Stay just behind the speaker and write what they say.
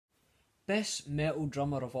Best metal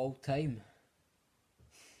drummer of all time?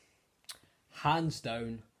 Hands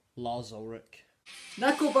down, Lars Ulrich.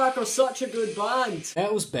 Nickelback are such a good band.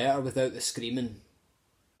 Metal's better without the screaming.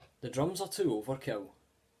 The drums are too overkill.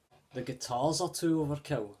 The guitars are too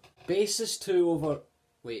overkill. Bass is too over...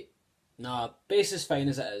 Wait. Nah, bass is fine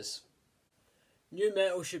as it is. New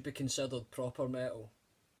metal should be considered proper metal.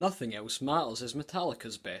 Nothing Else Matters is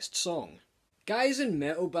Metallica's best song. Guys in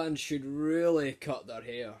metal bands should really cut their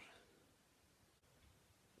hair.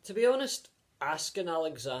 To be honest, Askin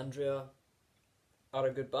Alexandria are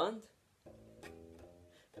a good band.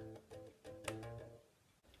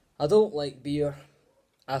 I don't like beer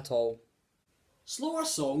at all. Slower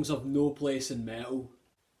songs have no place in metal.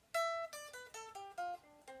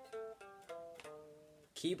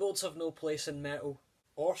 Keyboards have no place in metal.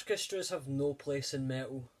 Orchestras have no place in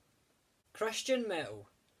metal. Christian metal,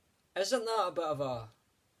 isn't that a bit of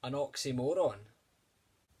an oxymoron?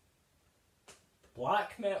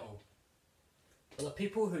 Black metal? Are the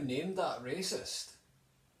people who named that racist?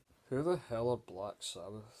 Who the hell are Black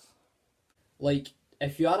Sabbath? Like,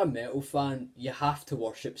 if you are a metal fan, you have to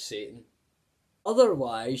worship Satan.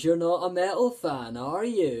 Otherwise, you're not a metal fan, are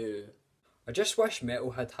you? I just wish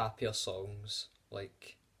metal had happier songs.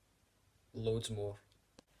 Like, loads more.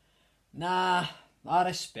 Nah, I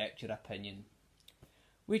respect your opinion.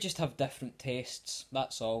 We just have different tastes,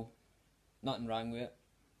 that's all. Nothing wrong with it.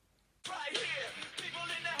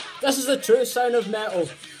 This is the true sound of metal.